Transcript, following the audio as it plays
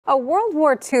A World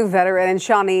War II veteran in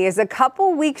Shawnee is a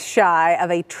couple weeks shy of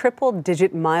a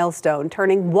triple-digit milestone,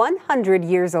 turning 100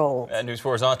 years old. News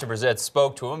 4's Austin Brissett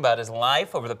spoke to him about his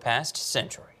life over the past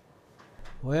century.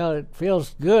 Well, it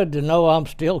feels good to know I'm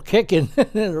still kicking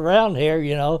around here,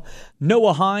 you know.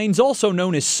 Noah Hines, also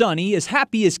known as Sonny, is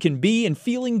happy as can be and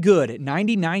feeling good at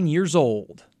 99 years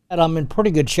old. And I'm in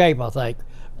pretty good shape, I think,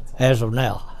 as of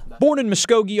now. Born in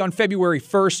Muskogee on February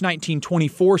 1st,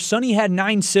 1924, Sonny had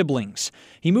 9 siblings.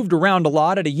 He moved around a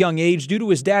lot at a young age due to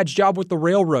his dad's job with the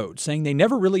railroad, saying they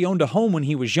never really owned a home when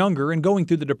he was younger and going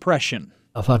through the Depression.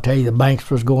 If I tell you the banks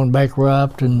was going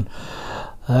bankrupt and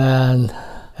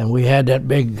we had that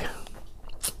big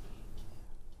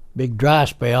dry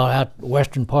spell out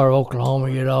western part of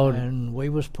Oklahoma, you know, and we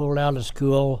was pulled out of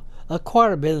school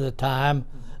quite a bit of the time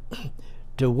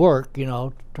to work, you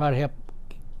know, try to help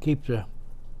keep the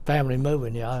family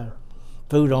moving, yeah,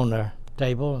 food on their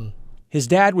table. And his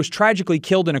dad was tragically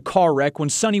killed in a car wreck when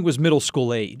Sonny was middle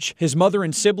school age. His mother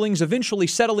and siblings eventually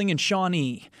settling in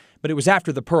Shawnee. But it was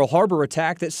after the Pearl Harbor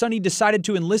attack that Sonny decided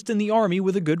to enlist in the Army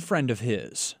with a good friend of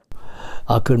his.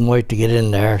 I couldn't wait to get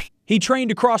in there. He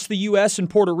trained across the U.S. and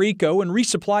Puerto Rico and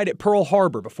resupplied at Pearl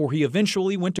Harbor before he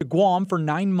eventually went to Guam for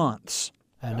 9 months.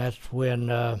 And that's when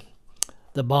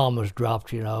the bomb was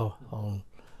dropped, you know, on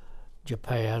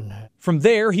Japan. From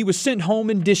there, he was sent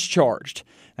home and discharged.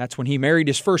 That's when he married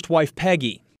his first wife,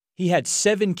 Peggy. He had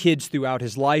 7 kids throughout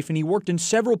his life, and he worked in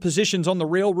several positions on the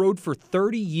railroad for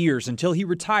 30 years until he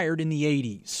retired in the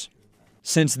 80s.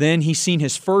 Since then, he's seen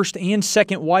his first and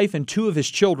second wife and 2 of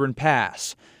his children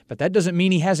pass. But that doesn't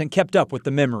mean he hasn't kept up with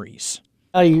the memories.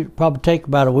 You probably take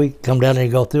about a week to come down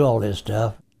and go through all this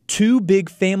stuff. 2 big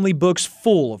family books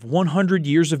full of 100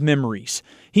 years of memories.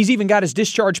 He's even got his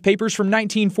discharge papers from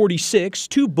 1946,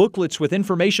 2 booklets with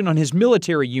information on his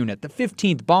military unit, the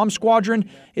 15th Bomb Squadron,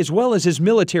 as well as his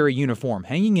military uniform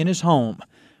hanging in his home.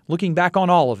 Looking back on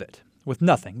all of it with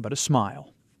nothing but a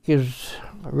smile. It's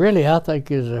really, I think,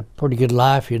 is a pretty good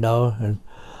life, you know, and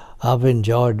I've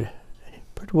enjoyed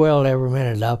pretty well every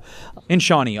minute of it. In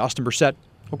Shawnee, Austin Brissett,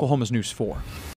 Oklahoma's News 4.